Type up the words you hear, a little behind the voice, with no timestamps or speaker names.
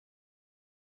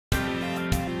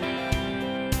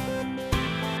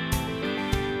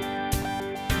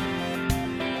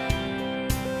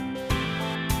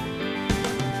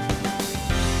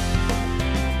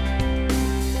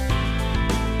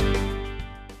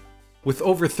With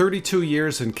over 32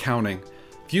 years and counting,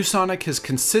 ViewSonic has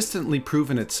consistently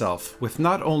proven itself with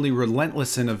not only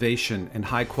relentless innovation and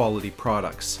high-quality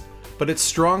products, but its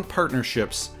strong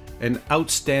partnerships and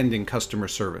outstanding customer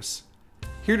service.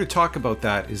 Here to talk about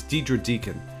that is Deidre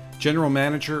Deacon, General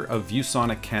Manager of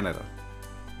ViewSonic Canada.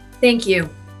 Thank you.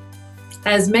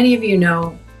 As many of you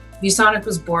know, ViewSonic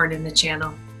was born in the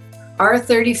Channel. Our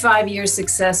 35-year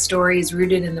success story is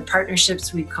rooted in the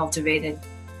partnerships we've cultivated.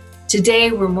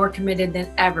 Today, we're more committed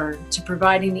than ever to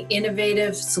providing the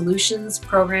innovative solutions,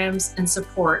 programs, and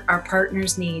support our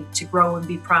partners need to grow and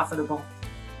be profitable.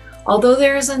 Although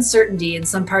there is uncertainty in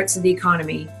some parts of the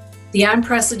economy, the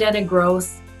unprecedented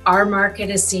growth our market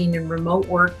has seen in remote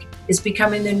work is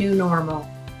becoming the new normal,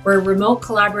 where remote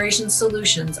collaboration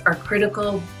solutions are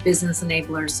critical business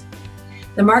enablers.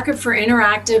 The market for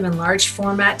interactive and large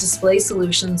format display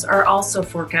solutions are also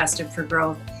forecasted for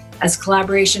growth, as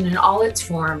collaboration in all its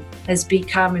form has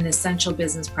become an essential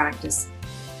business practice.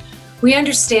 We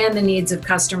understand the needs of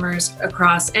customers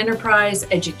across enterprise,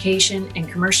 education, and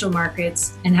commercial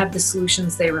markets and have the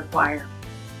solutions they require.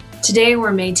 Today,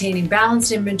 we're maintaining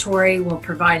balanced inventory while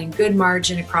providing good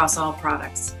margin across all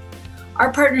products.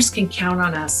 Our partners can count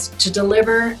on us to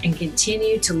deliver and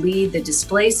continue to lead the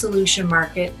display solution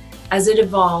market as it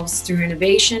evolves through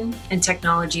innovation and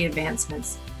technology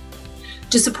advancements.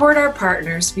 To support our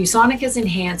partners, ViewSonic has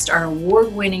enhanced our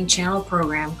award-winning channel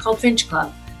program called Finch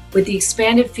Club with the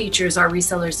expanded features our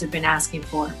resellers have been asking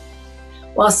for.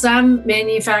 While some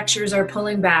manufacturers are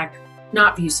pulling back,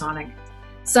 not ViewSonic.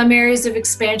 Some areas of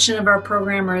expansion of our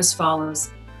program are as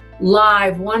follows: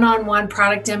 live one-on-one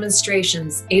product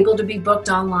demonstrations able to be booked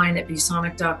online at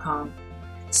viewsonic.com,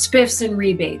 spiffs and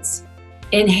rebates,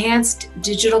 enhanced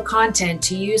digital content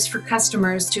to use for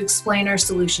customers to explain our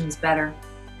solutions better,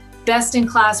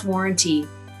 best-in-class warranty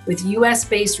with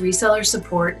US-based reseller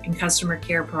support and customer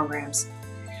care programs,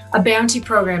 a bounty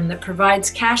program that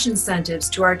provides cash incentives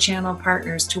to our channel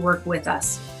partners to work with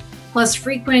us, plus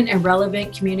frequent and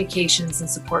relevant communications and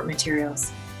support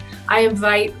materials. I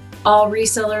invite all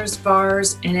resellers,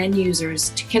 VARs, and end users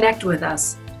to connect with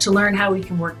us to learn how we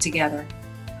can work together.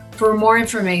 For more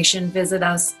information, visit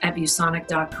us at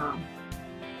viewsonic.com.